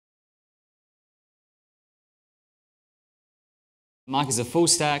Mark is a full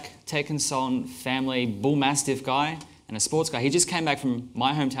stack, tech consultant, family, bull mastiff guy, and a sports guy. He just came back from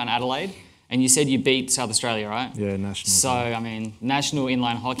my hometown, Adelaide, and you said you beat South Australia, right? Yeah, national. So, I mean, national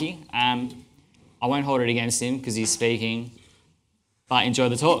inline hockey. I won't hold it against him because he's speaking, but enjoy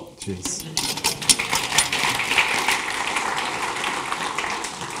the talk. Cheers.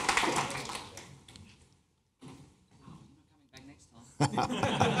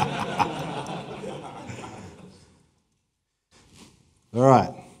 All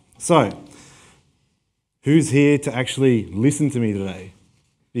right, so who's here to actually listen to me today?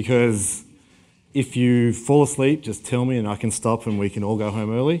 Because if you fall asleep, just tell me and I can stop and we can all go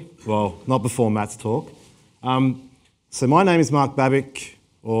home early. Well, not before Matt's talk. So my name is Mark Babič,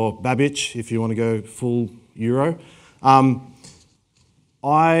 or Babič if you want to go full Euro.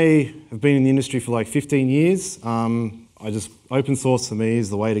 I have been in the industry for like 15 years. Open source for me is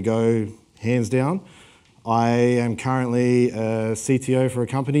the way to go, hands down. I am currently a CTO for a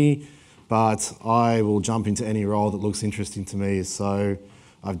company, but I will jump into any role that looks interesting to me. So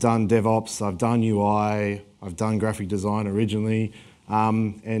I've done DevOps, I've done UI, I've done graphic design originally,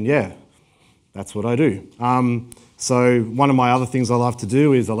 and yeah, that's what I do. So one of my other things I love to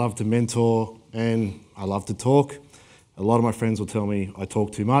do is I love to mentor and I love to talk. A lot of my friends will tell me I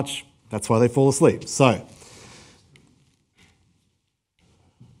talk too much. That's why they fall asleep. So,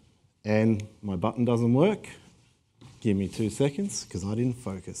 and my button doesn't work. Give me 2 seconds because I didn't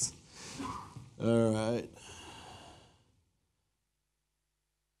focus. All right.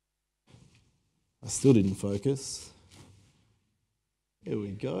 I still didn't focus. Here we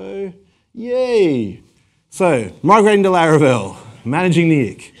go. Yay! So, migrating to Laravel, managing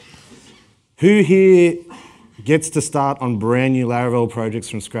the ick. Who here gets to start on brand new Laravel projects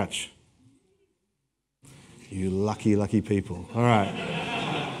from scratch? You lucky, lucky people. All right.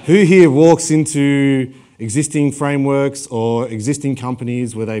 Who here walks into existing frameworks or existing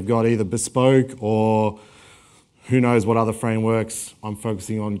companies where they've got either bespoke or who knows what other frameworks? I'm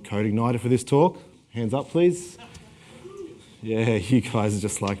focusing on CodeIgniter for this talk. Hands up, please. Yeah, you guys are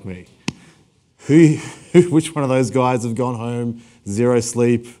just like me. Which one of those guys have gone home, zero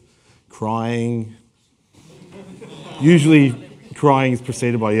sleep, crying? Usually crying is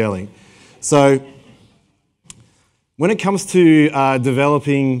preceded by yelling. So when it comes to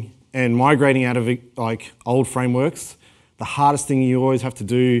developing and migrating out of like old frameworks, the hardest thing you always have to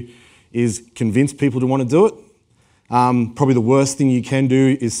do is convince people to want to do it. Probably the worst thing you can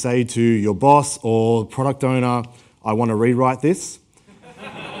do is say to your boss or product owner, I want to rewrite this.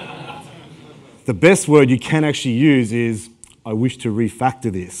 The best word you can actually use is, I wish to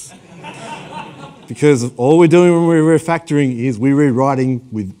refactor this. Because all we're doing when we're refactoring is we're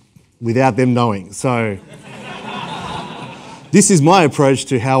rewriting without them knowing. So this is my approach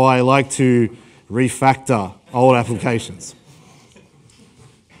to how I like to refactor old applications.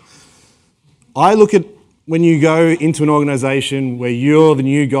 I look at when you go into an organization where you're the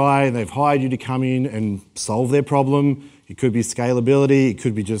new guy and they've hired you to come in and solve their problem. It could be scalability, it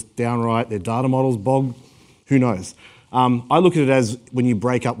could be just downright their data models bogged, who knows. I look at it as when you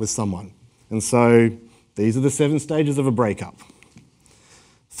break up with someone. And so these are the 7 stages of a breakup.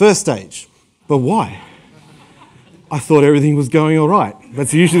 First stage, but why? I thought everything was going all right.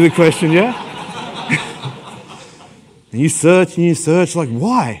 That's usually the question, yeah? And you search, like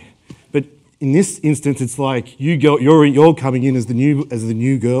why? But in this instance, it's like you're coming in as the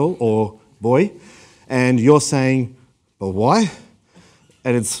new girl or boy, and you're saying, but why?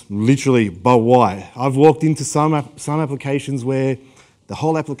 And it's literally, but why? I've walked into some applications where the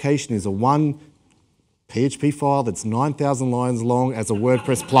whole application is a one PHP file that's 9,000 lines long as a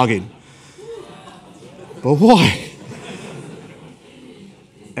WordPress plugin. But why?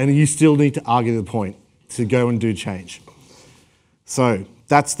 And you still need to argue the point to go and do change. So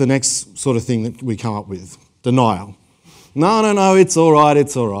that's the next sort of thing that we come up with. Denial. No, it's all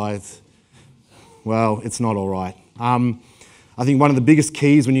right. Well, it's not all right. I think one of the biggest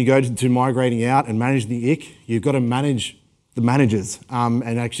keys when you go to migrating out and manage the ick, you've got to manage the managers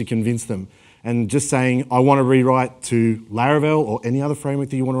and actually convince them. And just saying, I want to rewrite to Laravel or any other framework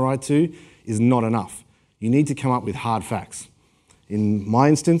that you want to write to is not enough. You need to come up with hard facts. In my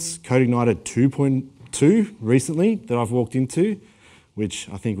instance, CodeIgniter 2.2 recently that I've walked into, which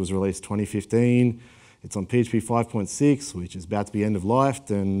I think was released 2015. It's on PHP 5.6, which is about to be end of life,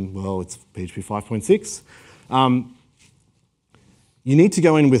 and well, it's PHP 5.6. You need to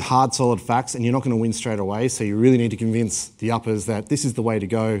go in with hard, solid facts, and you're not going to win straight away, so you really need to convince the uppers that this is the way to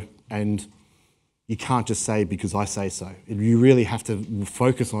go, and you can't just say because I say so. You really have to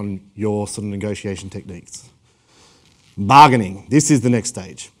focus on your sort of negotiation techniques. Bargaining. This is the next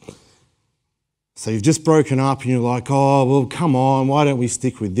stage. So you've just broken up and you're like, oh, well, come on, why don't we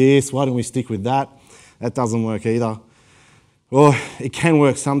stick with this? Why don't we stick with that? That doesn't work either. Well, it can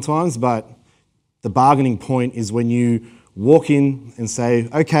work sometimes, but the bargaining point is when you walk in and say,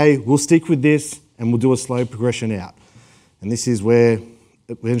 okay, we'll stick with this and we'll do a slow progression out. And this is where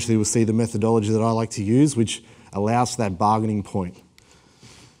eventually we'll see the methodology that I like to use, which allows for that bargaining point.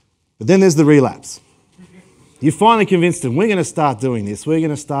 But then there's the relapse. You're finally convinced them, we're going to start doing this. We're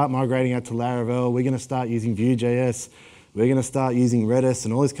going to start migrating out to Laravel. We're going to start using Vue.js. We're going to start using Redis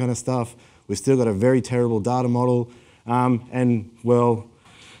and all this kind of stuff. We've still got a very terrible data model. And, well,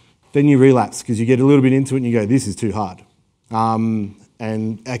 then you relapse because you get a little bit into it and you go, this is too hard.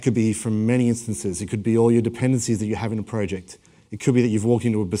 And that could be from many instances. It could be all your dependencies that you have in a project. It could be that you've walked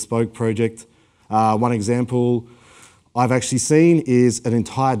into a bespoke project. One example I've actually seen is an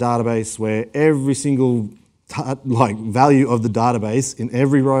entire database where every single value of the database in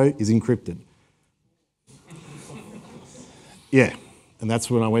every row is encrypted. Yeah, and that's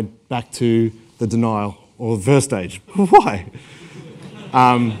when I went back to the denial, or the first stage. Why?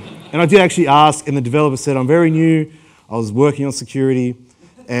 And I did actually ask, and the developer said, I'm very new, I was working on security,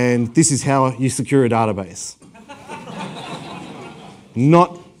 and this is how you secure a database.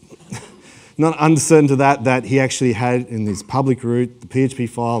 Not uncertain to that he actually had in this public root the PHP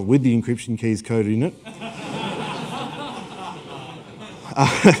file with the encryption keys coded in it.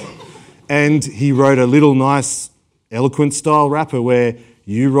 And he wrote a little nice eloquent style wrapper where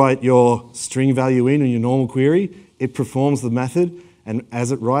you write your string value in your normal query, it performs the method, and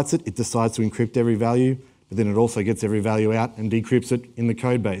as it writes it, it decides to encrypt every value, but then it also gets every value out and decrypts it in the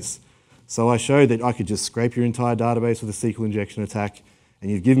code base. So I showed that I could just scrape your entire database with a SQL injection attack, and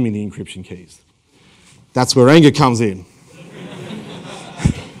you've given me the encryption keys. That's where anger comes in.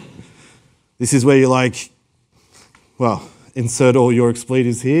 This is where you're like, well, insert all your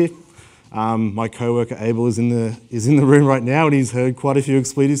expletives here. My coworker Abel is in the room right now, and he's heard quite a few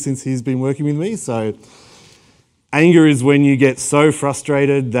expletives since he's been working with me. So anger is when you get so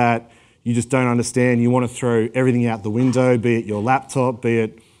frustrated that you just don't understand. You want to throw everything out the window, be it your laptop, be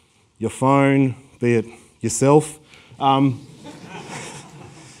it your phone, be it yourself. But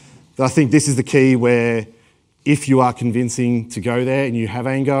I think this is the key where if you are convincing to go there and you have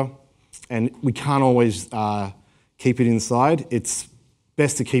anger, and we can't always keep it inside, it's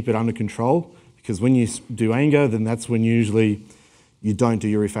best to keep it under control, because when you do anger, then that's when usually you don't do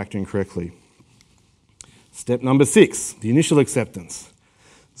your refactoring correctly. Step number 6, the initial acceptance.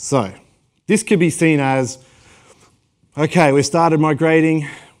 So this could be seen as, okay, we started migrating,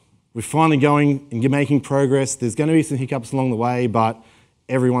 we're finally going and making progress, there's going to be some hiccups along the way, but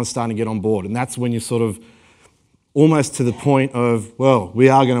everyone's starting to get on board. And that's when you're sort of almost to the point of, well, we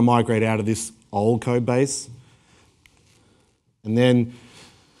are going to migrate out of this old code base. And then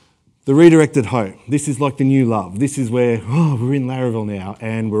the redirected hope. This is like the new love. This is where, oh, we're in Laravel now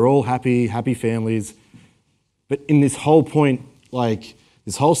and we're all happy, happy families. But in this whole point, like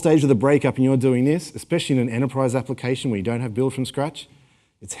this whole stage of the breakup and you're doing this, especially in an enterprise application where you don't have build from scratch,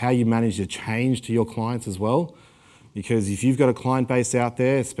 it's how you manage the change to your clients as well. Because if you've got a client base out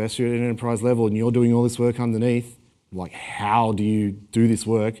there, especially at an enterprise level, and you're doing all this work underneath, like how do you do this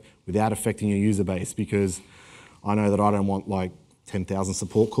work without affecting your user base? Because I know that I don't want like 10,000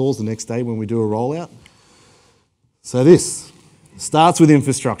 support calls the next day when we do a rollout. So this starts with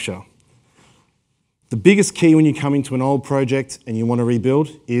infrastructure. The biggest key when you come into an old project and you want to rebuild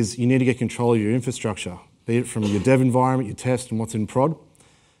is you need to get control of your infrastructure, be it from your dev environment, your test, and what's in prod.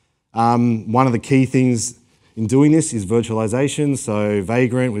 One of the key things in doing this is virtualization. So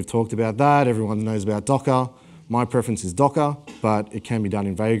Vagrant, we've talked about that. Everyone knows about Docker. My preference is Docker, but it can be done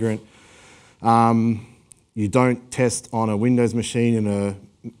in Vagrant. You don't test on a Windows machine in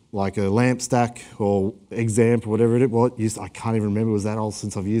like a LAMP stack or XAMPP or whatever it was. I can't even remember, it was that old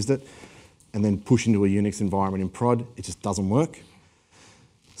since I've used it. And then push into a Unix environment in prod. It just doesn't work.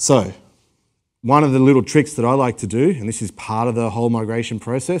 So one of the little tricks that I like to do, and this is part of the whole migration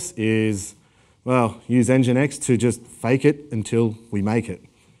process, is, well, use Nginx to just fake it until we make it.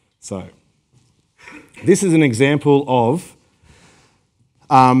 So this is an example of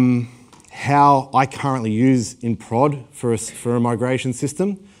how I currently use in prod for a migration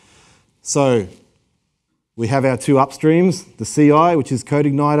system. So we have our two upstreams, the CI, which is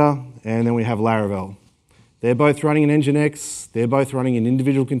CodeIgniter, and then we have Laravel. They're both running in Nginx. They're both running in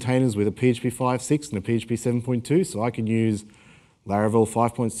individual containers with a PHP 5.6 and a PHP 7.2, so I can use Laravel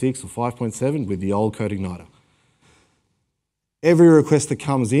 5.6 or 5.7 with the old CodeIgniter. Every request that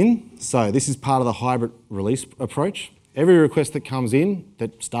comes in, so this is part of the hybrid release approach. Every request that comes in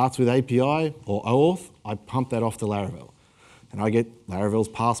that starts with API or OAuth, I pump that off to Laravel. And I get Laravel's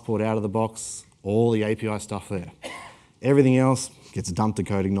passport out of the box. all the API stuff there. Everything else gets dumped to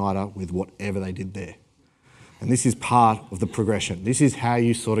CodeIgniter with whatever they did there. And this is part of the progression. This is how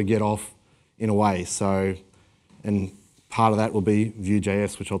you sort of get off in a way. So, and part of that will be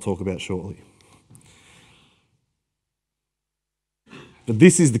Vue.js, which I'll talk about shortly. But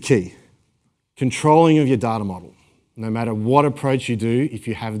this is the key. Controlling of your data model. No matter what approach you do, if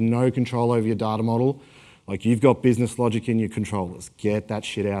you have no control over your data model, like you've got business logic in your controllers, get that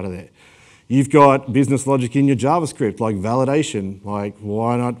shit out of there. You've got business logic in your JavaScript, like validation, like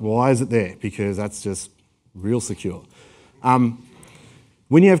why not? Why is it there? Because that's just real secure.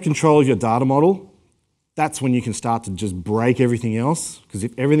 When you have control of your data model, that's when you can start to just break everything else, because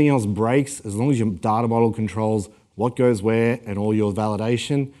if everything else breaks, as long as your data model controls what goes where and all your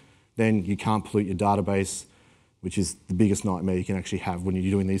validation, then you can't pollute your database, which is the biggest nightmare you can actually have when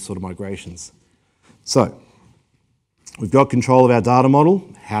you're doing these sort of migrations. So, we've got control of our data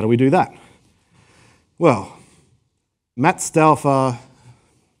model. How do we do that? Well, Matt Stauffer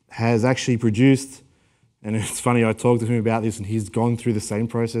has actually produced, and it's funny, I talked to him about this and he's gone through the same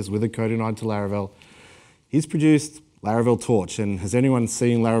process with a CodeIgniter to Laravel. He's produced Laravel Torch, and has anyone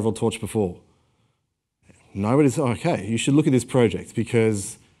seen Laravel Torch before? Nobody's, okay, you should look at this project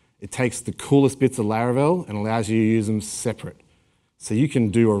because it takes the coolest bits of Laravel and allows you to use them separate. So you can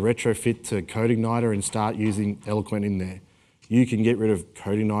do a retrofit to CodeIgniter and start using Eloquent in there. You can get rid of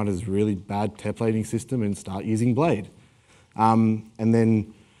CodeIgniter's really bad templating system and start using Blade. And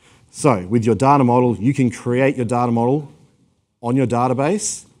then, so with your data model, you can create your data model on your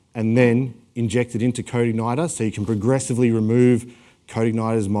database and then inject it into CodeIgniter so you can progressively remove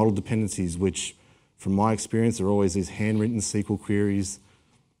CodeIgniter's model dependencies, which from my experience are always these handwritten SQL queries,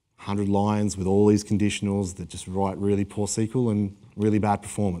 100 lines with all these conditionals that just write really poor SQL and really bad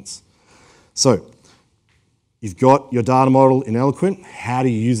performance. So, you've got your data model in Eloquent. How do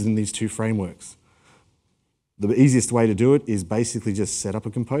you use it in these two frameworks? The easiest way to do it is basically just set up a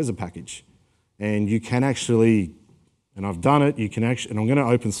composer package. And you can actually, and I've done it, you can actually, and I'm going to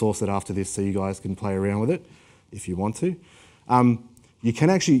open source it after this so you guys can play around with it if you want to. You can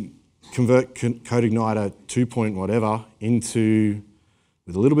actually convert CodeIgniter 2 point whatever into,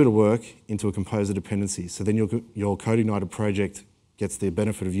 with a little bit of work, into a composer dependency. So then your CodeIgniter project gets the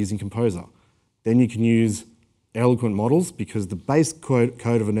benefit of using Composer. Then you can use Eloquent models, because the base code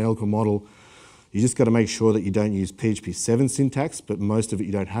of an Eloquent model, you just got to make sure that you don't use PHP 7 syntax, but most of it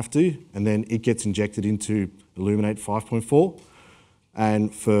you don't have to, and then it gets injected into Illuminate 5.4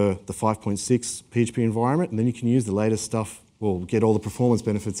 and for the 5.6 PHP environment, and then you can use the latest stuff, well, get all the performance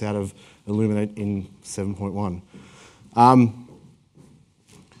benefits out of Illuminate in 7.1.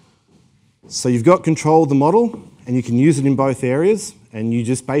 So you've got control of the model, and you can use it in both areas, and you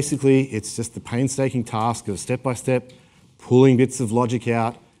just basically, it's just the painstaking task of step-by-step pulling bits of logic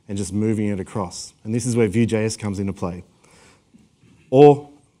out and just moving it across. And this is where Vue.js comes into play. Or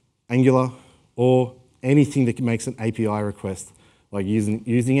Angular, or anything that makes an API request, like using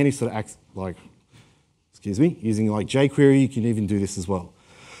any sort of, using like jQuery, you can even do this as well.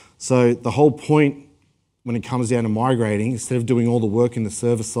 So the whole point when it comes down to migrating, instead of doing all the work in the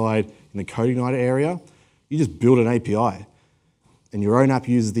server side in the CodeIgniter area, you just build an API, and your own app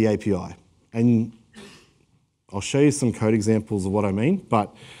uses the API. And I'll show you some code examples of what I mean,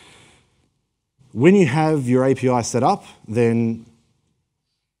 but when you have your API set up, then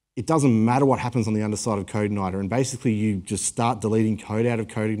it doesn't matter what happens on the underside of CodeIgniter, and basically you just start deleting code out of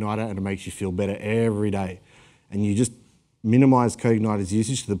CodeIgniter and it makes you feel better every day. And you just minimize CodeIgniter's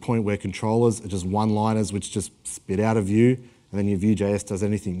usage to the point where controllers are just one-liners which just spit out of Vue, and then your Vue.js does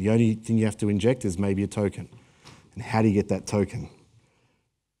anything. The only thing you have to inject is maybe a token. And how do you get that token?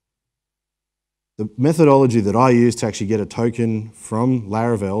 The methodology that I use to actually get a token from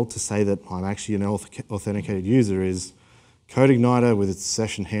Laravel to say that I'm actually an authenticated user is CodeIgniter with its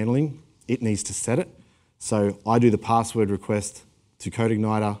session handling. It needs to set it. So I do the password request to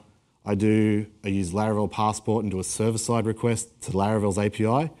CodeIgniter. I use Laravel Passport and do a server-side request to Laravel's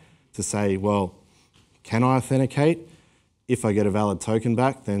API to say, well, can I authenticate? If I get a valid token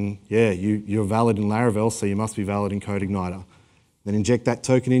back, then yeah, you're valid in Laravel, so you must be valid in CodeIgniter. Then inject that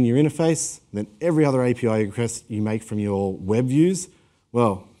token in your interface, then every other API request you make from your web views,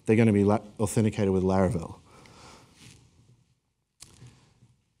 well, they're going to be authenticated with Laravel.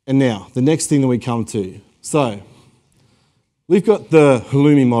 And now, the next thing that we come to. So, we've got the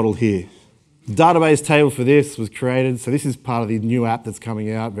Halloumi model here. The database table for this was created, so this is part of the new app that's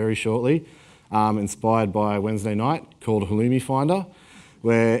coming out very shortly, inspired by Wednesday night, called Halloumi Finder,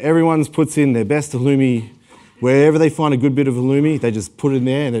 where everyone puts in their best Halloumi. Wherever they find a good bit of Halloumi, they just put it in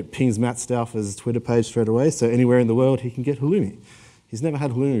there and it pings Matt Stauffer's Twitter page straight away, so anywhere in the world he can get Halloumi. He's never had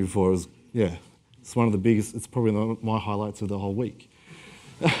Halloumi before. Yeah, It's one of the biggest, it's probably one of my highlights of the whole week.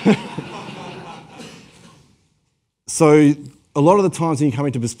 So a lot of the times when you come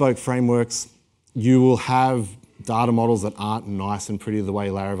into bespoke frameworks, you will have data models that aren't nice and pretty the way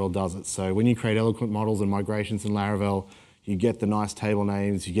Laravel does it. So when you create eloquent models and migrations in Laravel, you get the nice table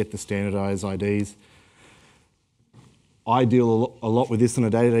names, you get the standardized IDs. I deal a lot with this on a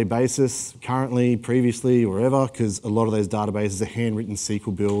day-to-day basis, currently, previously, wherever, because a lot of those databases are handwritten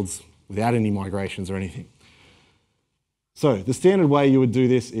SQL builds without any migrations or anything. So the standard way you would do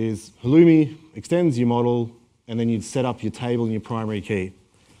this is Halloumi extends your model, and then you'd set up your table and your primary key.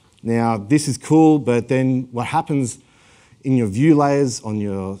 Now, this is cool, but then what happens in your view layers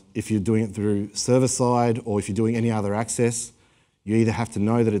if you're doing it through server side or if you're doing any other access, you either have to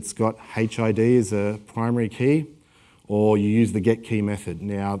know that it's got HID as a primary key, or you use the getKey method.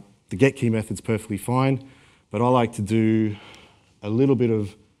 Now, the getKey method's perfectly fine, but I like to do a little bit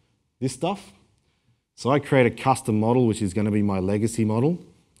of this stuff. So I create a custom model, which is going to be my legacy model.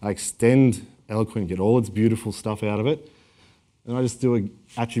 I extend Eloquent, get all its beautiful stuff out of it, and I just do an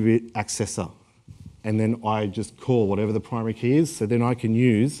attribute accessor. And then I just call whatever the primary key is, so then I can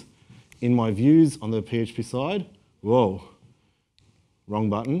use in my views on the PHP side, whoa, wrong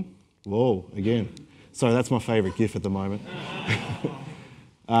button, whoa, again. Sorry, that's my favorite GIF at the moment.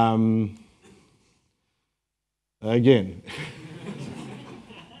 Again.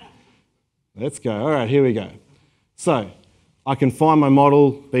 Let's go. All right, here we go. So I can find my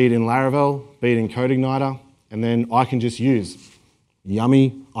model, be it in Laravel, be it in CodeIgniter, and then I can just use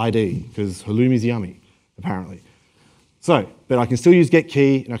yummy ID, because Halloumi's yummy, apparently. So, but I can still use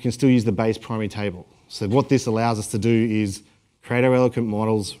getKey, and I can still use the base primary table. So what this allows us to do is create our eloquent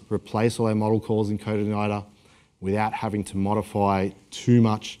models, replace all our model calls in CodeIgniter without having to modify too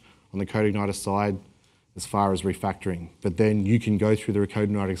much on the CodeIgniter side as far as refactoring. But then you can go through the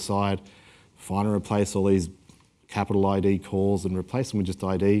CodeIgniter side, find and replace all these capital ID calls and replace them with just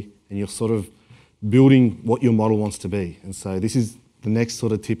ID, and you're sort of building what your model wants to be. And so this is the next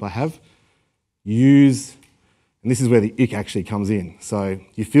sort of tip I have. Use, and this is where the ick actually comes in. So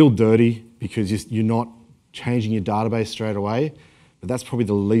you feel dirty because you're not changing your database straight away, but that's probably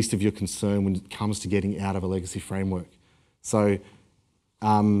the least of your concern when it comes to getting out of a legacy framework. So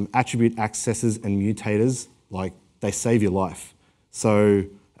attribute accessors and mutators, like, they save your life. So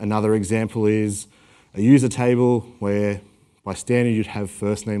another example is a user table where by standard you'd have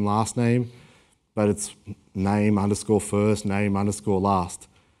first name, last name, but it's name underscore first, name underscore last.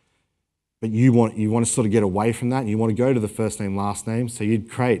 But you want to sort of get away from that, and you want to go to the first name, last name, so you'd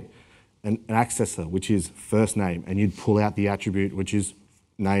create an accessor, which is first name, and you'd pull out the attribute, which is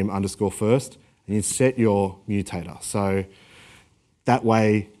name underscore first, and you'd set your mutator. So that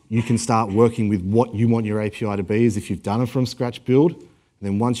way you can start working with what you want your API to be, as if you've done a from scratch build, and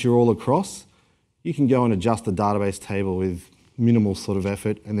then once you're all across, you can go and adjust the database table with minimal sort of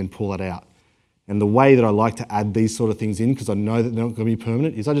effort and then pull it out. And the way that I like to add these sort of things in, because I know that they're not going to be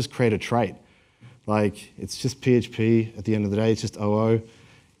permanent, is I just create a trait. Like, it's just PHP at the end of the day, it's just OO.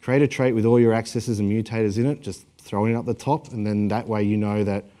 Create a trait with all your accessors and mutators in it, just throw it up the top, and then that way you know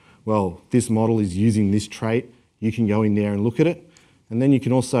that, well, this model is using this trait. You can go in there and look at it, and then you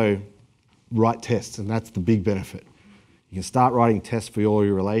can also write tests, and that's the big benefit. You can start writing tests for all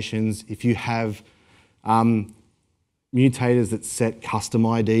your relations. If you have mutators that set custom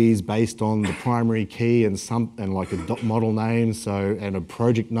IDs based on the primary key and like a model name, and a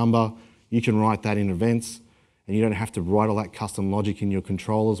project number, you can write that in events. And you don't have to write all that custom logic in your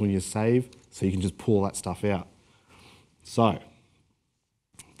controllers when you save, so you can just pull that stuff out. So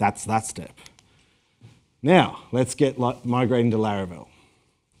that's that step. Now, let's get migrating to Laravel.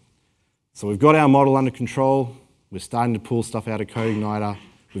 So we've got our model under control. We're starting to pull stuff out of CodeIgniter.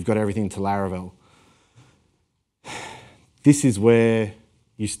 We've got everything to Laravel. This is where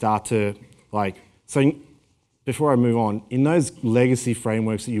you start to, so before I move on, in those legacy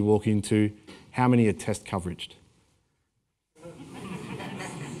frameworks that you walk into, how many are test coveraged?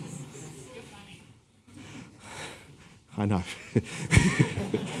 I know.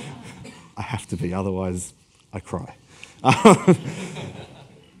 I have to be, otherwise I cry.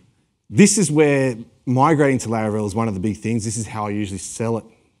 This is where migrating to Laravel is one of the big things. This is how I usually sell it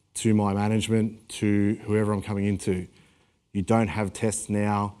to my management, to whoever I'm coming into. You don't have tests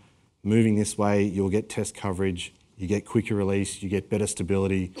now. Moving this way, you'll get test coverage, you get quicker release, you get better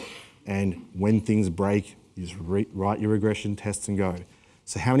stability, and when things break, you just write your regression tests and go.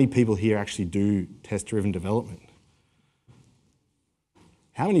 So how many people here actually do test-driven development?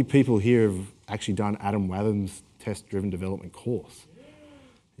 How many people here have actually done Adam Watham's test-driven development course?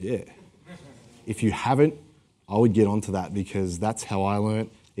 Yeah. If you haven't, I would get onto that, because that's how I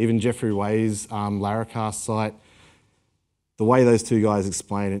learnt. even Jeffrey Way's Laracon site, the way those two guys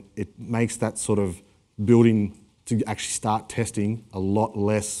explain it, it makes that sort of building to actually start testing a lot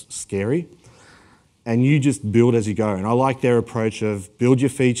less scary. And you just build as you go. And I like their approach of build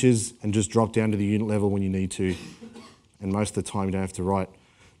your features and just drop down to the unit level when you need to. And most of the time you don't have to write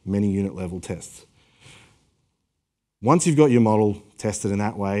many unit level tests. Once you've got your model tested in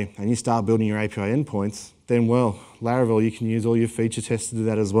that way and you start building your API endpoints, then well, Laravel, you can use all your feature tests to do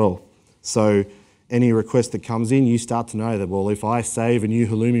that as well. So any request that comes in, you start to know that, well, if I save a new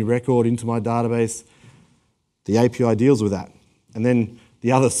Halloumi record into my database, the API deals with that. And then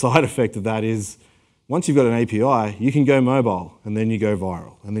the other side effect of that is once you've got an API, you can go mobile and then you go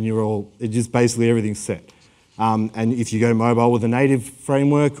viral. And then it just basically everything's set. And if you go mobile with a native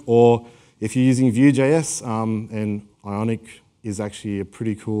framework, or if you're using Vue.js, and Ionic is actually a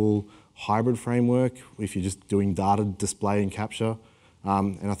pretty cool hybrid framework if you're just doing data display and capture.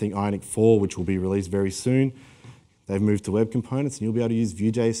 And I think Ionic 4, which will be released very soon, they've moved to web components and you'll be able to use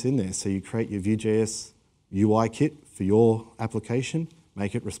Vue.js in there. So you create your Vue.js UI kit for your application,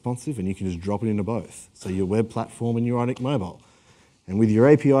 make it responsive, and you can just drop it into both. So your web platform and your Ionic mobile. And with your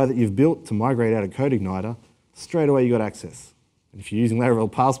API that you've built to migrate out of CodeIgniter, straight away you got access. And if you're using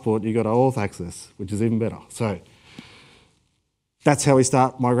Laravel Passport, you got auth access, which is even better. So that's how we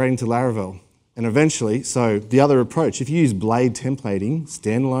start migrating to Laravel. And eventually, so the other approach, if you use Blade templating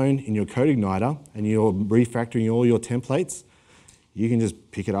standalone in your CodeIgniter and you're refactoring all your templates, you can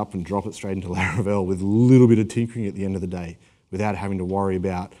just pick it up and drop it straight into Laravel with a little bit of tinkering at the end of the day without having to worry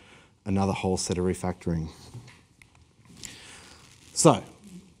about another whole set of refactoring. So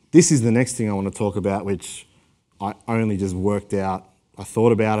this is the next thing I want to talk about, which I only just worked out. I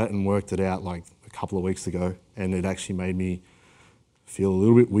thought about it and worked it out like a couple of weeks ago, and it actually made me feel a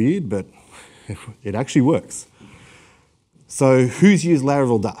little bit weird, but it actually works. So who's used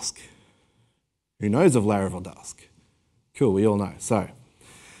Laravel Dusk? Who knows of Laravel Dusk? Cool, we all know. So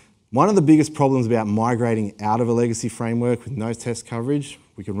one of the biggest problems about migrating out of a legacy framework with no test coverage,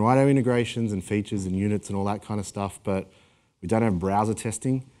 we can write our integrations and features and units and all that kind of stuff, but we don't have browser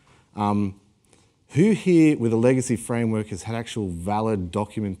testing. Who here with a legacy framework has had actual valid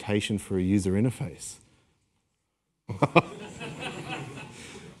documentation for a user interface?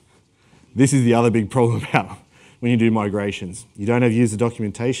 This is the other big problem about when you do migrations. You don't have user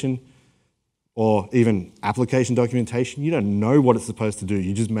documentation or even application documentation. You don't know what it's supposed to do.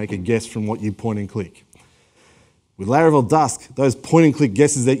 You just make a guess from what you point and click. With Laravel Dusk, those point and click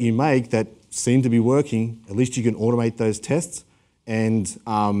guesses that you make that seem to be working, at least you can automate those tests, and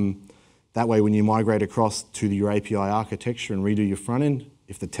that way when you migrate across to your API architecture and redo your front end,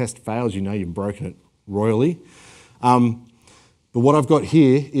 if the test fails, you know you've broken it royally. But what I've got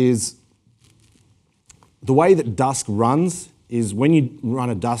here is the way that Dusk runs is when you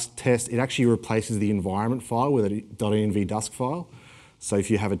run a Dusk test, it actually replaces the environment file with a .env Dusk file. So if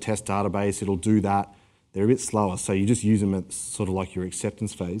you have a test database, it'll do that. They're a bit slower, so you just use them at sort of like your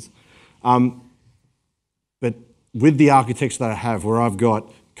acceptance phase. But with the architecture that I have, where I've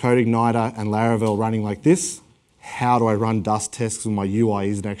got CodeIgniter and Laravel running like this, how do I run Dusk tests when my UI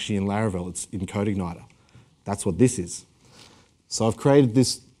isn't actually in Laravel, it's in CodeIgniter? That's what this is. So I've created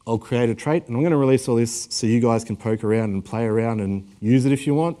this. I'll create a trait, and I'm going to release all this so you guys can poke around and play around and use it if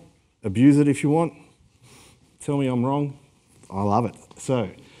you want, abuse it if you want. Tell me I'm wrong. I love it. So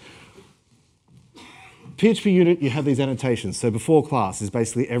PHP unit, you have these annotations. So before class is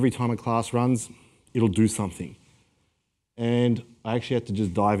basically every time a class runs, it'll do something. And I actually had to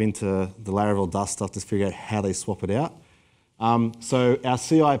just dive into the Laravel Dust stuff to figure out how they swap it out. So our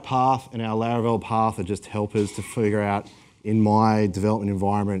CI path and our Laravel path are just helpers to figure out, in my development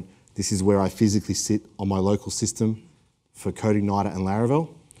environment, this is where I physically sit on my local system for CodeIgniter and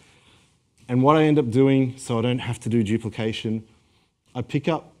Laravel. And what I end up doing, so I don't have to do duplication, I pick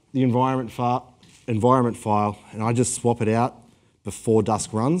up the environment file and I just swap it out before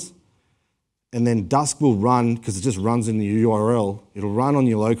Dusk runs. And then Dusk will run, because it just runs in the URL, it'll run on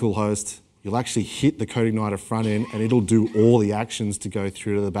your local host, you'll actually hit the CodeIgniter front end and it'll do all the actions to go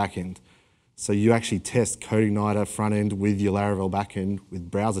through to the back end. So you actually test CodeIgniter front end with your Laravel back end with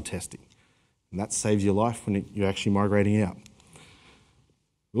browser testing. And that saves your life when you're actually migrating out.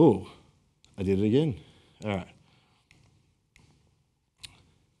 Ooh, I did it again. All right.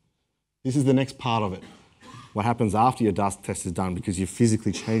 This is the next part of it. What happens after your Dusk test is done, because you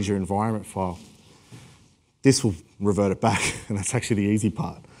physically change your environment file. This will revert it back, and that's actually the easy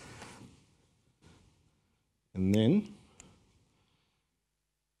part. And then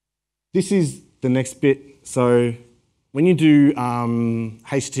this is the next bit. So when you do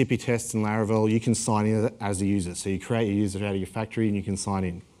HTTP tests in Laravel, you can sign in as a user. So you create a user out of your factory and you can sign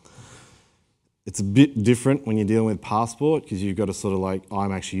in. It's a bit different when you're dealing with Passport because you've got to sort of like,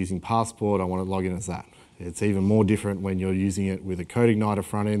 I'm actually using Passport, I want to log in as that. It's even more different when you're using it with a CodeIgniter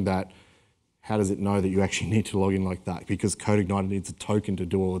front end that, how does it know that you actually need to log in like that? Because CodeIgniter needs a token to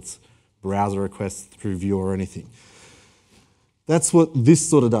do all its browser requests through Vue or anything. That's what this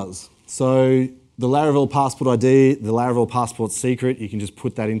sort of does. So the Laravel Passport ID, the Laravel Passport secret, you can just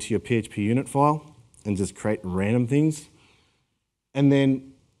put that into your PHP unit file and just create random things. And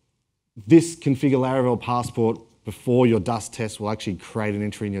then this configure Laravel Passport before your Dust test will actually create an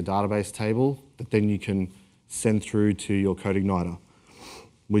entry in your database table that then you can send through to your CodeIgniter,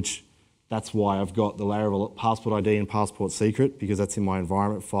 which that's why I've got the Laravel Passport ID and Passport secret, because that's in my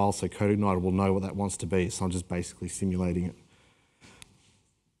environment file, so CodeIgniter will know what that wants to be. So I'm just basically simulating it.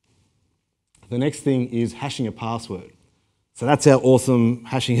 The next thing is hashing a password. So that's our awesome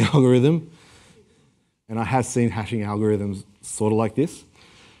hashing algorithm. And I have seen hashing algorithms sort of like this.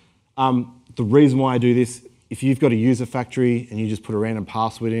 The reason why I do this, if you've got a user factory and you just put a random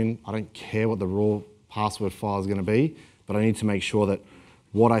password in, I don't care what the raw password file is going to be, but I need to make sure that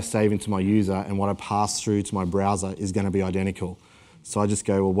what I save into my user and what I pass through to my browser is going to be identical. So I just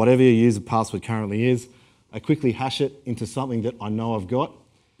go, well, whatever your user password currently is, I quickly hash it into something that I know I've got,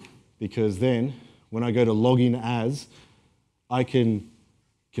 because then when I go to log in as, I can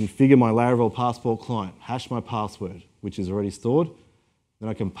configure my Laravel Passport client, hash my password, which is already stored. Then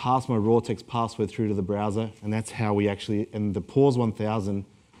I can pass my raw text password through to the browser, and that's how we actually, and the pause 1000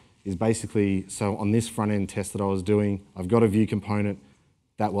 is basically, so on this front end test that I was doing, I've got a Vue component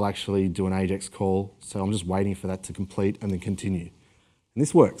that will actually do an AJAX call. So I'm just waiting for that to complete and then continue. And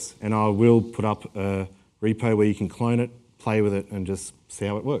this works. And I will put up a repo where you can clone it, play with it, and just see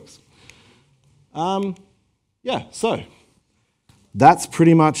how it works. Yeah, so that's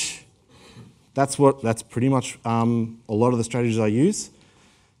pretty much a lot of the strategies I use.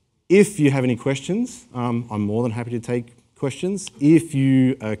 If you have any questions, I'm more than happy to take questions. If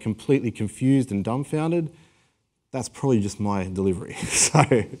you are completely confused and dumbfounded, that's probably just my delivery.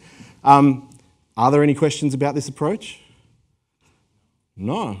 So, are there any questions about this approach?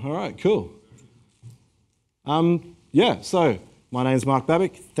 No, all right, cool. Yeah, so my name is Mark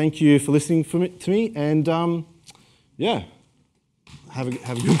Babič. Thank you for listening to me, and yeah, have a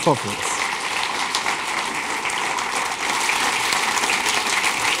good conference.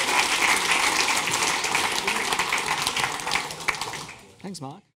 Thanks,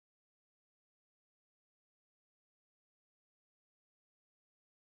 Mark.